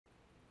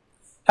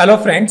Hello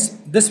friends,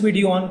 this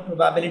video on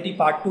probability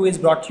part 2 is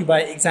brought to you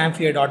by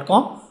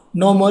examfear.com.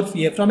 No more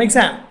fear from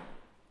exam.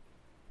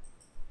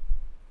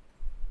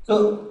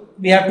 So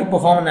we have to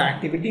perform an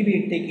activity.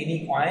 We take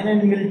any coin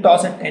and we will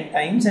toss it 10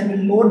 times and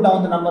we'll note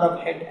down the number of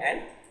head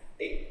and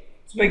tail.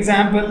 So for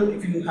example,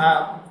 if you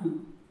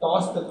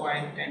toss the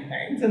coin 10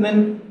 times and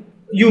then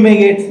you may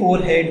get 4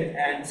 head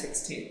and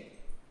 6 tail.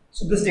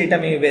 So this data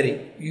may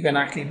vary. You can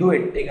actually do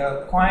it. Take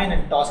a coin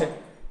and toss it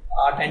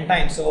 10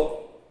 times. So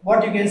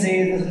what you can say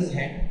is this is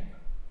head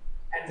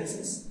and this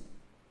is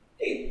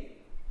tail.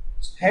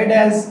 So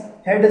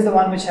head is the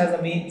one which has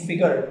the main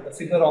figure, the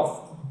figure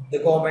of the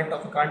government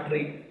of the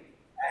country,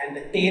 and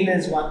the tail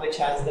is one which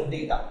has the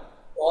data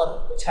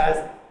or which has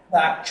the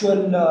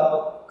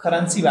actual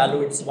currency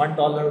value. It's $1,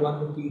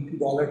 $1 rupee, $2,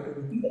 $2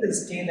 rupee. That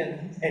is tail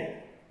and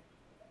head.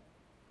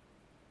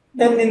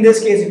 Then in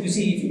this case, if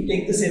you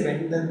take this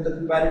event, then the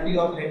probability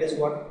of head is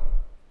what?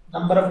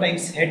 Number of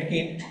times head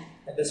came,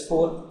 that is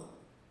 4.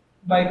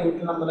 By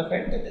total number of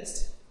head, that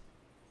is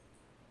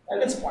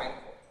 0.4.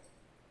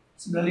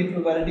 Similarly,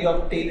 probability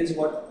of tail is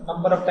what?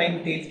 Number of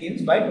times tail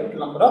came by total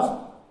number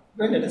of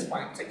head, that is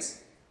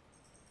 0.6.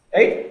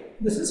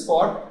 Right? This is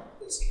for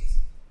this case.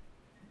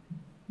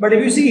 But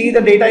if you see,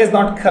 the data is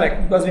not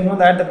correct because we know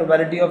that the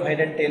probability of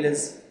head and tail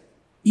is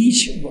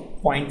each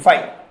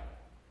 0.5.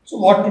 So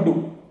what to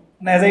do?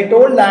 And as I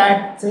told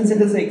that since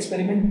it is an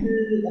experimental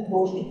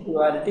approach to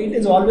probability, it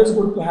is always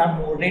good to have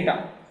more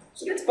data.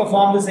 So let's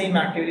perform the same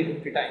activity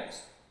 50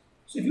 times.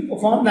 So if you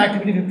perform the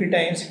activity 50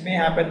 times, it may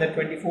happen that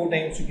 24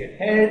 times you get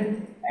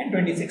head and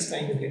 26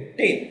 times you get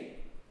tail.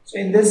 So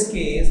in this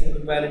case, the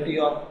probability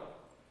of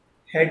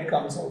head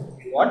comes out to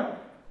be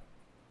what?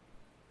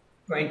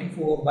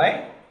 24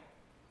 by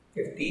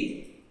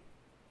 50.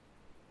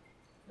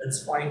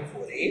 That's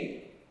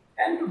 0.48.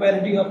 And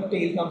probability of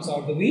tail comes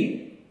out to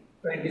be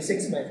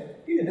 26 by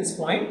 50. That is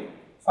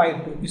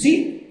 0.52. You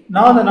see,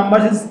 now the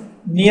number is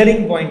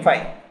nearing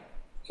 0.5.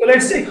 So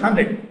let's take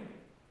 100.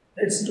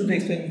 Let's do the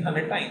experiment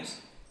 100 times.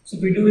 So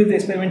if we do the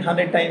experiment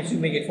 100 times, you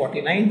may get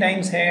 49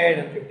 times head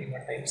and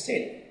 51 times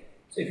tail.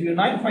 So if you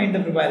now find the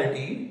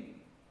probability,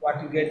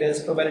 what you get is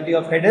probability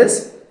of head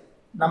is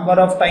number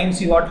of times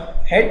you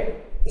got head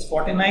is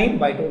 49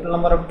 by total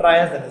number of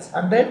trials, that is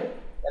 100,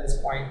 that is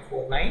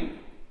 0.49.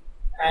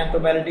 And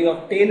probability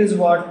of tail is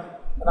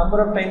what? The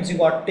number of times you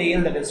got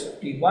tail, that is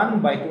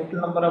 51 by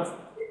total number of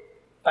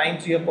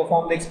times you have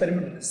performed the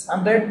experiment, that is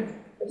 100,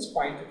 that is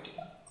 0.51.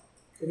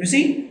 So you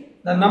see,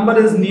 the number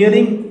is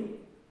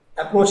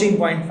approaching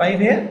 0.5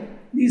 here.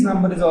 This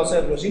number is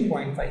also approaching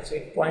 0.5. So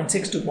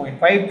 0.6 to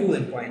 0.52,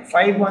 then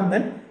 0.51,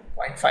 then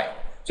 0.5.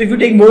 So if you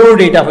take more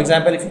data, for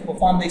example, if you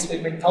perform the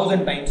experiment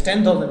 1000 times,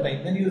 10,000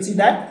 times, then you will see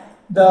that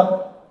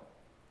the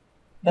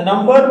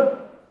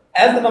number,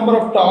 as the number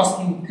of toss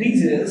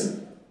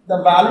increases,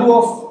 the value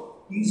of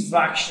these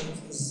fractions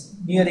is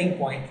nearing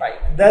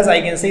 0.5. Thus,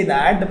 I can say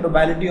that the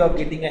probability of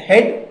getting a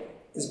head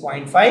is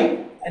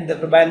 0.5 and the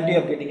probability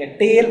of getting a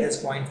tail is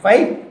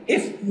 0.5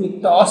 if you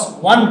toss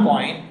one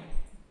coin.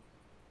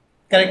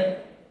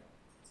 Correct?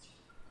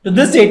 So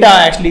this data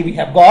actually we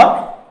have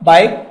got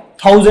by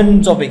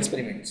thousands of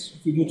experiments.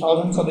 If you do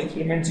thousands of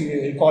experiments,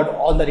 you record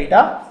all the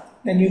data,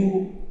 then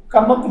you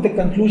come up with the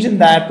conclusion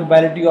that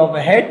probability of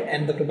a head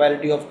and the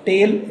probability of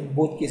tail in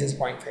both cases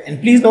 0.5.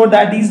 And please note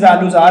that these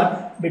values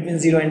are between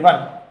 0 and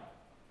 1.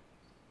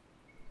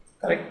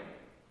 Correct?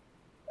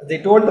 As they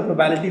told, the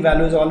probability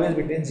value is always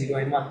between 0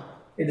 and 1.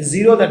 It is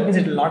 0, that means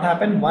it will not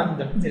happen. 1,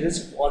 that means it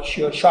is for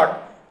sure short.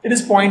 It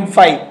is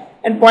 0.5.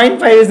 And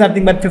 0.5 is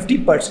nothing but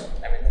 50%.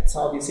 I mean, that's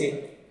how we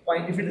say.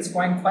 If it is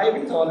 0.5,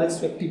 it is always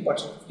 50%.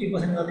 50%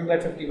 is nothing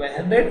but 50 by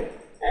 100.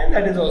 And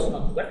that is also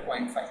nothing but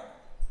 0.5.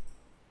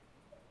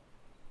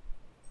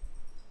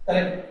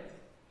 Correct?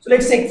 So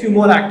let's take a few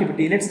more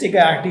activity. Let's take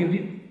an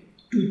activity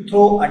to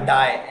throw a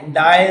die. And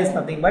die is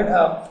nothing but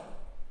a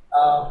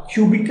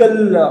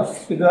cubical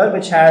figure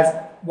which has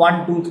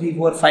 1, 2, 3,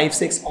 4, 5,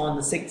 6 on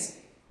the 6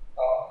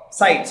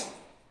 sides.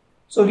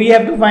 So we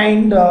have to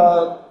find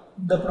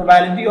the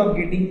probability of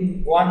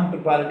getting 1,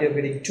 probability of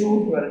getting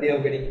 2, probability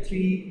of getting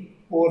 3,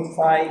 4,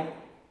 5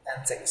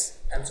 and 6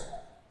 and so on.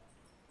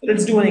 So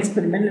let's do an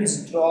experiment.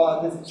 Let's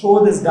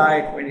throw this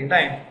die 20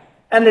 times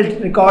and let's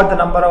record the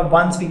number of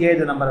ones we get,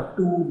 the number of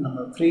 2,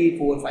 number of 3,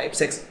 4, 5,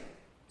 6.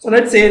 So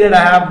let's say that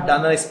I have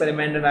done an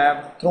experiment and I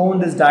have thrown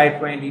this die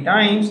 20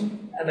 times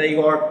and I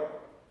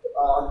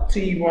got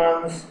 3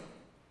 ones,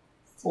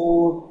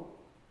 4,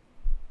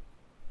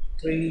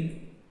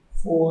 3,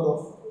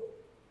 4,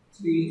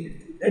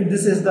 3, and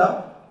this is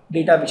the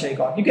data which I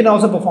got. You can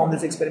also perform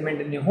this experiment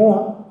in your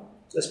home.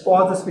 Just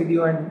pause this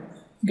video and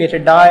get a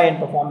die and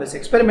perform this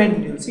experiment,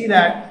 and you'll see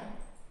that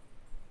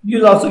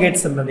you'll also get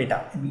similar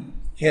data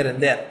here and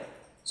there.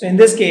 So in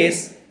this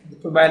case, the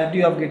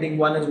probability of getting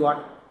 1 is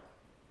what?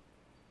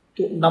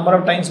 Number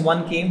of times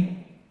 1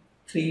 came,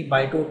 3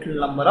 by total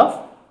number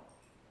of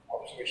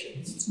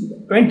observations,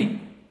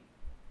 20.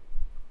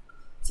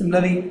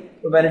 Similarly,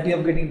 probability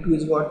of getting 2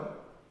 is what?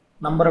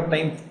 Number of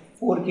times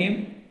 4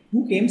 came,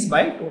 2 came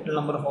by total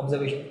number of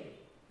observations.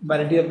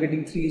 Probability of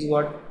getting 3 is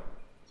what?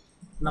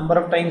 number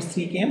of times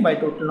 3 came by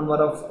total number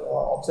of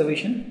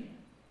observation.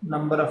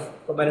 Number of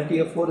probability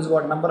of 4 is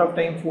what? Number of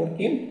time 4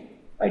 came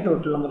by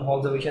total number of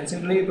observation.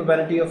 Similarly,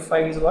 probability of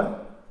 5 is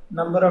what?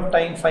 Number of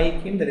time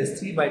 5 came, that is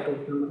 3 by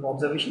total number of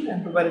observation,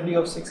 and probability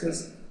of 6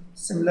 is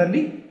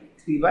similarly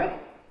 3 by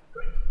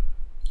 20.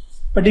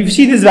 But if you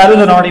see, these values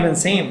are not even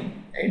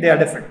same, right? They are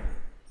different.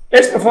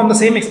 Let's perform the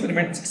same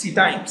experiment 60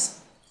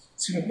 times.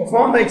 So if you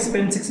perform the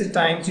experiment 60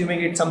 times, you may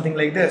get something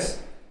like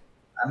this.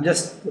 I'm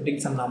just putting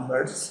some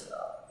numbers.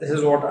 This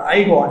is what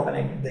I got when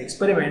I did the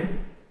experiment.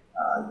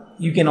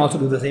 You can also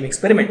do the same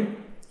experiment.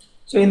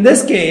 So in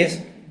this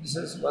case,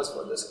 this was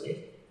for this case.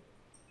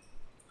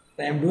 If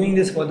I am doing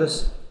this for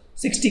this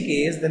 60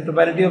 case, then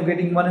probability of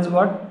getting 1 is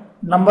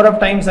what? Number of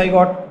times I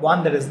got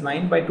 1, that is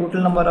 9, by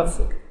total number of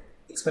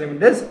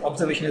experiment is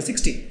observation is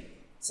 60.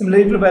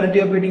 Similarly, probability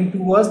of getting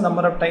 2 was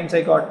number of times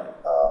I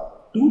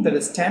got 2, that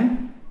is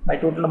 10, by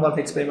total number of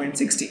experiment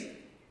 60.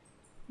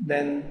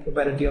 Then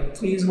probability of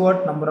 3 is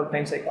what? Number of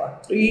times I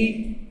got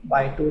 3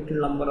 by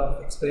total number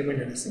of experiment,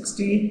 that is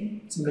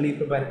 60. Similarly,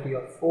 probability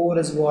of 4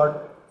 is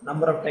what?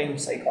 Number of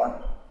times I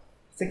got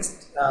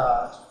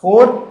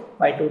 4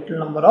 by total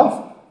number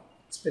of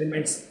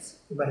experiments.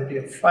 Probability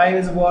of 5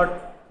 is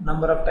what?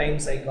 Number of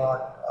times I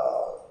got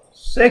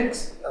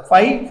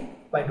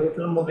 5 by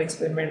total number of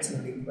experiments.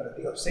 Similarly,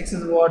 probability of 6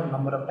 is what?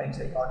 Number of times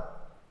I got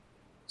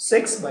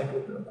 6 by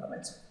total number of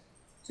experiments.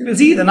 So you will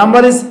see the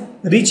number is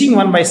reaching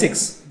 1 by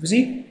 6. You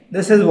see,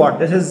 this is what?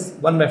 This is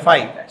 1 by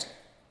 5 actually.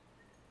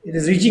 It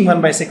is reaching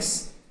 1 by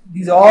 6.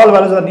 These all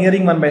values are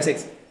nearing 1 by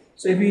 6.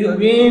 So if you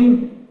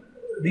again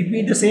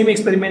repeat the same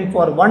experiment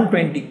for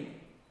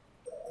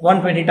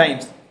 120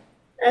 times,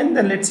 and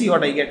then let's see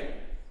what I get.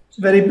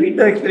 So if I repeat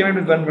the experiment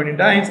with 120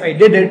 times, I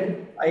did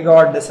it. I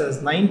got this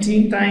as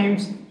 19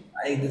 times.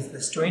 This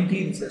is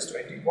 20. This is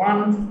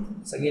 21.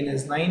 This again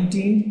is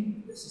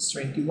 19. This is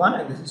 21,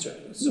 and this is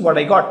 20. This is what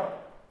I got.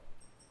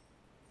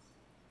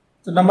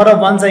 So number of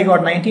ones I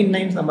got 19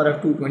 times, number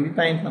of 2 20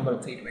 times, number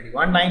of 3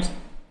 21 times.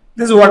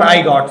 This is what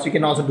I got. So you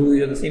can also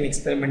do the same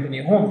experiment in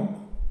your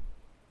home,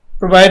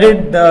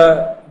 provided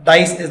the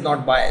dice is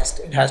not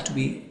biased. It has to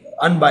be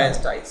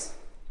unbiased dice.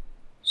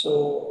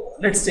 So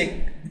let's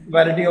take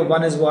probability of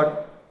 1 is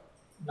what?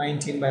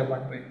 19 by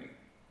 120.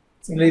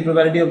 Similarly,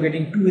 probability of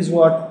getting 2 is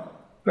what?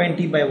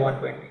 20 by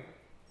 120.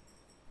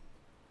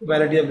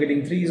 Probability of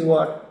getting 3 is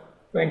what?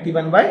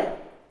 21 by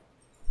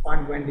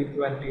 120.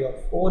 Probability of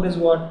 4 is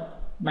what?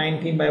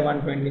 19 by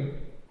 120.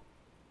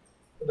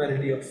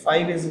 Probability of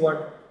 5 is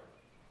what?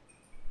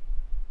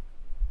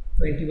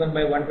 21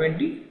 by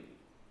 120.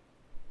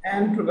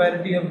 And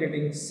probability of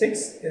getting 6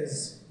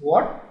 is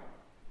what?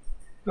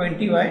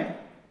 20 by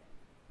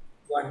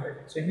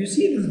 120. So if you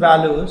see these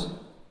values,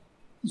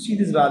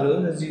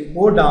 as you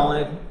go down,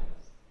 it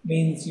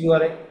means you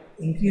are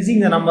increasing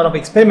the number of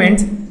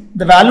experiments.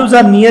 The values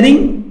are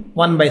nearing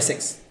 1 by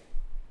 6.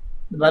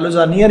 The values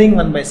are nearing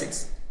 1 by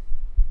 6.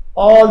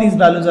 All these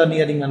values are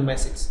nearing 1 by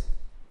 6,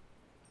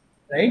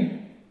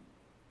 right?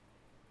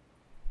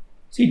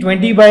 See,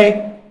 20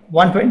 by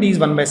 120 is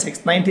 1 by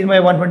 6, 19 by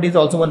 120 is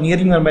also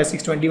nearing 1 by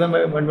 6, 21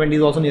 by 120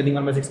 is also nearing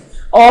 1 by 6.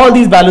 All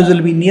these values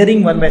will be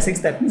nearing 1 by 6.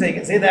 That means I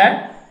can say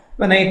that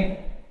when I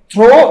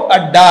throw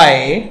a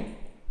die,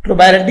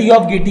 probability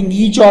of getting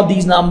each of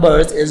these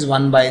numbers is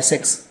 1 by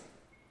 6.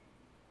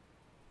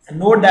 And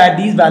note that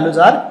these values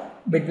are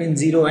between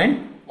 0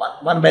 and 1.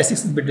 1 by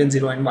 6 is between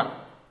 0 and 1.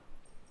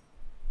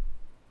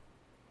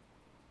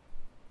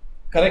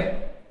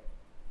 Correct?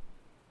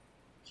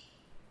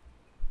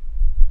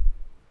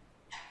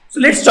 So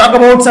let's talk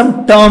about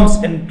some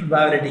terms in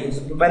probability.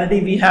 So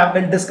probability,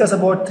 we'll discuss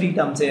about 3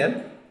 terms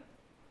here.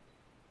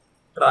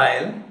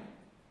 Trial,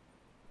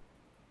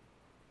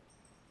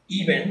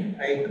 event,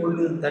 I told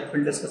you that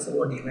we'll discuss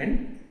about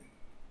event,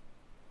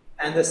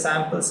 and the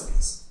sample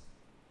space.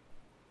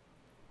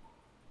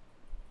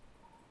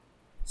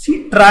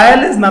 See,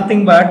 trial is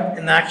nothing but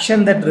an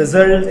action that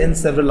results in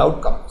several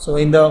outcomes. So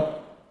in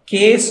the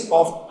case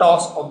of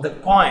toss of the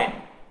coin,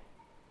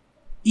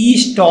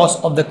 each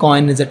toss of the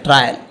coin is a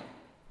trial.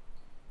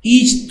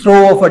 Each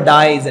throw of a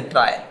die is a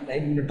trial.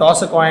 Right? When you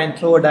toss a coin,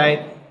 throw a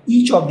die,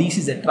 each of these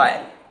is a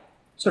trial.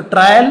 So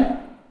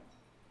trial,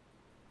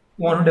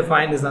 you want to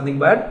define, is nothing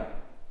but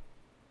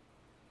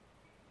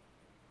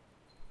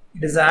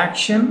it is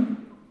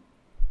action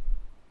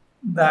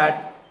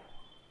that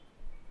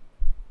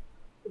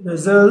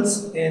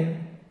results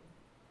in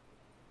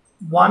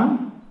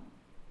one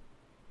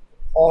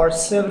or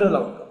several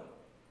outcomes.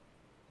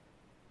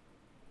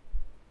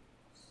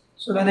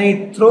 So when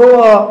I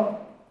throw a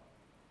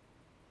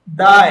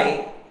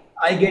die,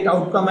 I get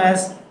outcome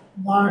as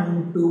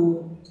 1,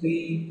 2,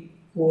 3,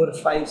 4,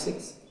 5,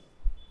 6.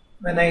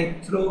 When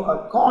I throw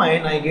a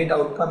coin, I get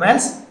outcome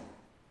as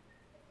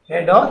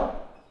head or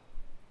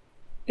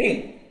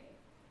tail.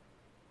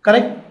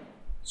 Correct?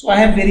 So I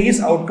have various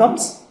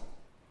outcomes.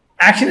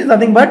 Action is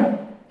nothing but,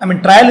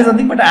 trial is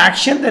nothing but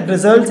action that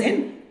results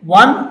in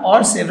one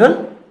or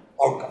several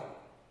outcomes.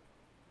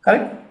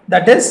 Correct?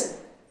 That is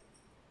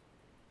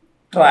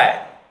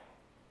trial.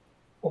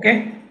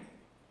 Okay?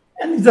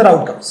 And these are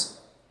outcomes.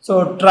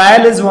 So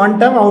trial is one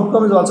term,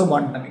 outcome is also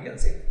one term, you can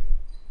say.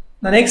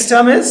 The next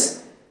term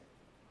is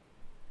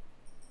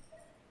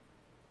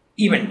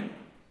event.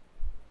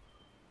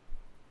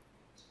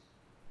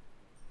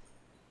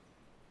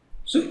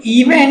 So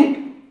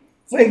event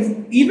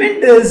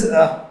is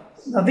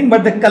nothing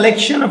but the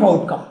collection of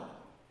outcome.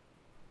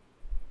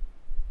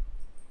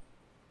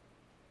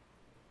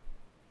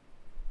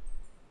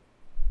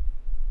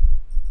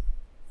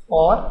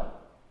 For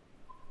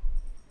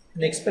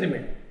an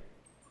experiment.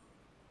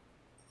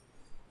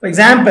 For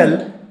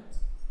example,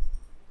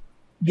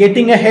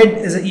 getting a head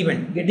is an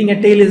event, getting a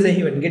tail is an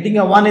event, getting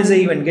a 1 is an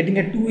event, getting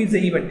a 2 is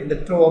an event in the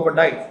throw of a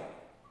die.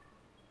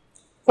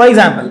 For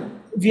example,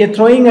 if we are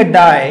throwing a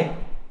die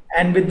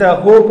and with the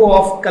hope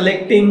of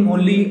collecting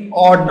only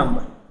odd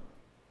number,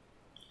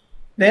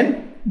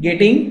 then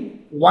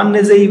getting 1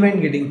 is an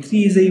event, getting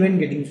 3 is an event,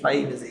 getting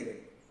 5 is an event.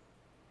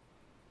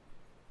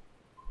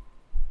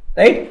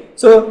 Right?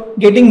 So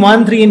getting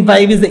 1, 3 and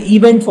 5 is the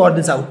event for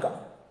this outcome,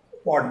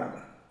 odd number.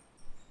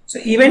 So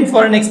event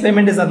for an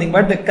experiment is nothing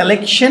but the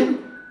collection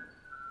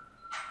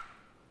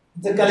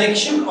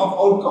of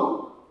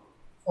outcome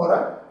for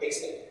an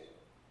experiment.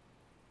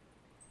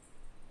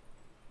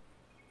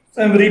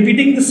 So I am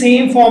repeating the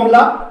same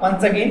formula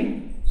once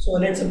again. So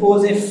let's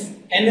suppose if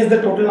n is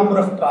the total number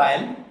of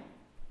trial,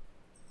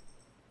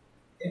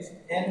 if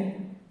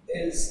n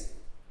is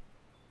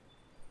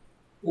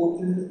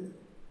total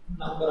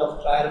number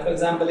of trial, for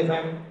example, if I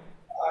am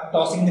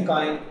tossing the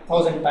coin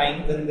 1000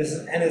 times, then this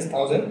is n is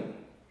 1000,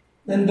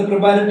 then the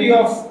probability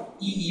of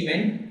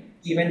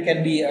event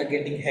can be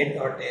getting head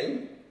or tail,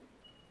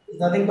 is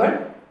nothing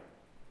but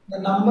the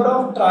number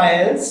of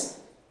trials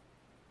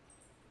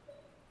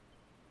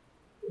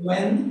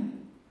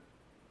when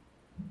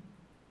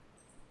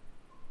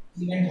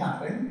event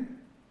happened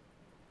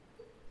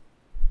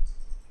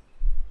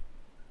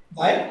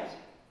by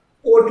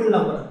total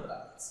number of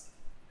trials.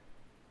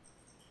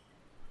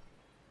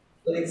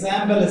 For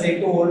example, as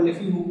I told,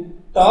 if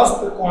you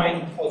toss the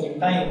coin 1000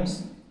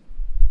 times,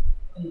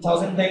 and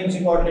 1000 times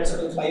you got, let's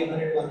suppose,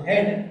 501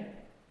 head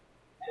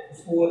and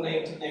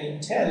 499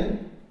 tail,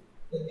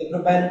 then the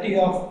probability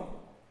of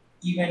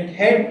event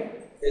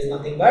head is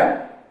nothing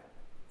but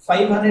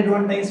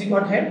 501 times you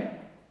got head,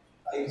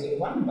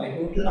 501 by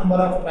total number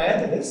of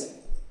trials, that is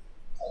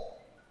 1000.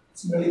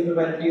 Similarly,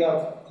 probability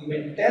of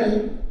event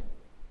tail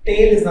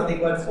is nothing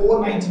but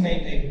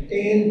 499 times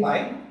tail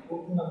by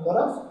total number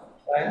of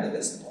trials, that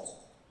is 1000.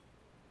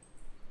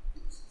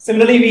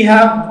 Similarly, we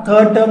have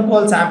third term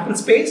called sample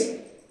space.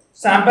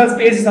 Sample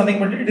space is nothing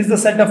but it is the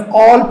set of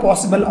all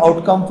possible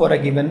outcome for a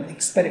given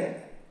experiment.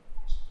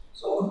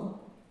 So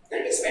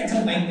let me spend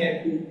some time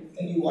here to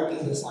tell you what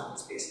is the sample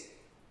space.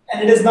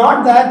 And it is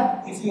not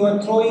that if you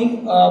are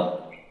throwing a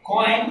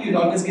coin, you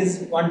will always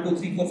get 1, 2,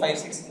 3, 4, 5,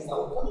 6 as the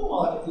outcome,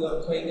 or if you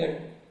are throwing a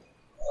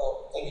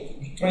like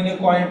if you are throwing a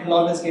coin, it will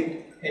always get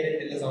head and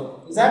tail as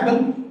outcome. For example,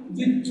 if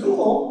you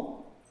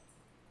throw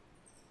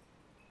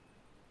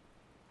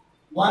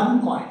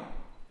one coin,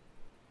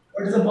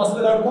 what is the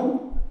possible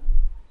outcome?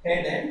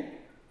 Head and tail.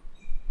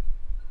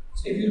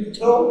 So if you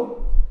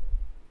throw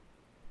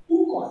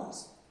two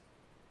coins,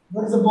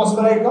 what is the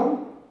possible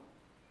outcome?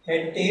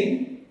 Head,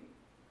 tail,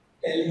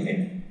 tail,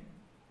 head,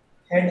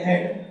 head,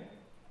 head,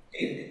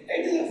 tail, tail.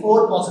 Right? These are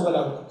four possible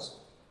outcomes.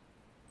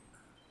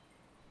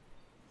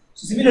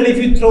 So similarly, if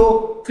you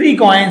throw three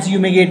coins, you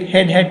may get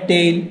head, head,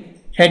 tail,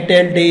 head,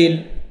 tail,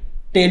 tail,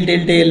 tail,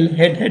 tail, tail,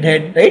 head, head,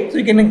 head. Right? So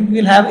you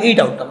will have 8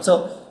 outcomes.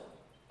 So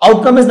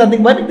outcome is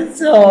nothing but it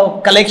is a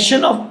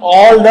collection of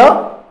all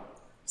the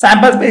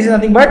sample space is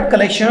nothing but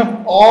collection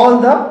of all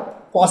the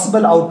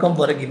possible outcome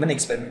for a given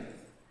experiment.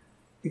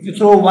 If you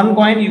throw one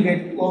coin, you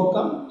get 2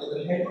 outcomes,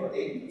 either head or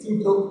tail. If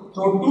you throw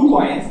 2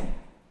 coins,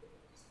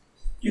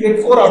 you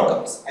get 4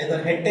 outcomes,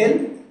 either head, tail,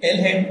 tail,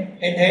 head,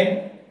 head,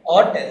 head,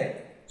 or tail,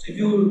 head. So if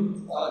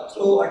you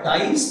throw a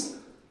dice,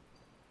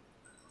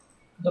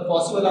 the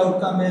possible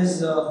outcome is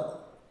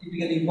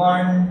typically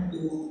 1,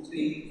 2,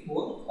 3,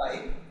 4, 5.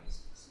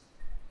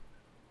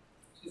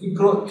 If you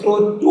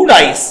throw 2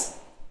 dice,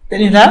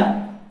 then you have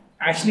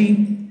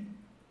actually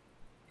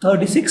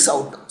 36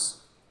 outcomes.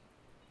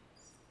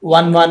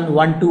 1, 1,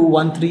 1, 2,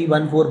 1, 3,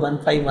 1, 4,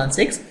 1, 5, 1,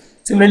 6.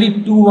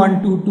 Similarly, 2,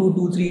 1, 2, 2,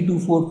 2, 3, 2,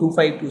 4, 2,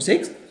 5, 2,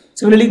 6.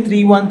 Similarly,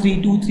 3, 1,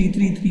 3, 2, 3,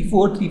 3, 3,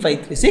 4, 3,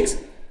 5, 3, 6.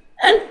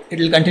 And it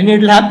will continue,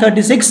 it will have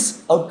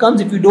 36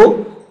 outcomes if you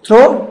do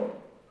throw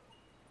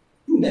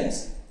 2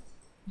 dice.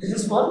 This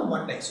is for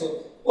 1 dice.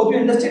 So, hope you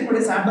understand what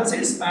is sample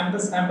space. Sample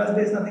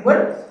space is nothing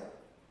but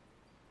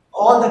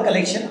all the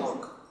collection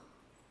outcome.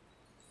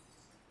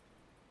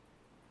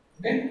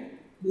 Okay,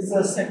 this is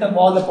a set of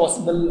all the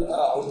possible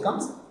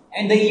outcomes,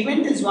 and the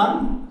event is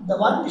the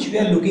one which we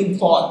are looking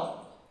for.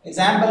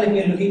 Example, if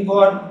we are looking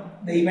for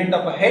the event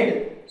of a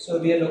head, so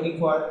we are looking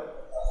for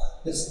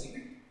this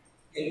event.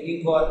 We are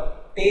looking for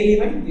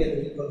tail event, we are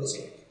looking for this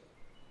event.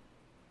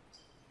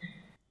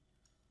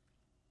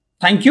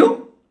 Thank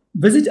you.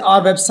 Visit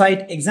our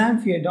website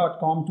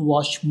examfear.com to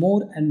watch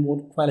more and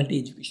more quality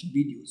education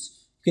videos.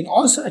 You can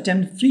also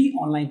attempt free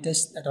online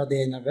tests that are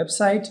there in our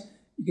website.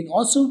 You can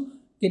also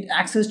get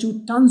access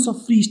to tons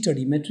of free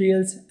study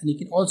materials, and you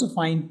can also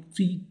find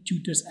free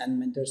tutors and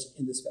mentors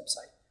in this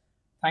website.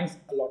 Thanks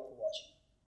a lot.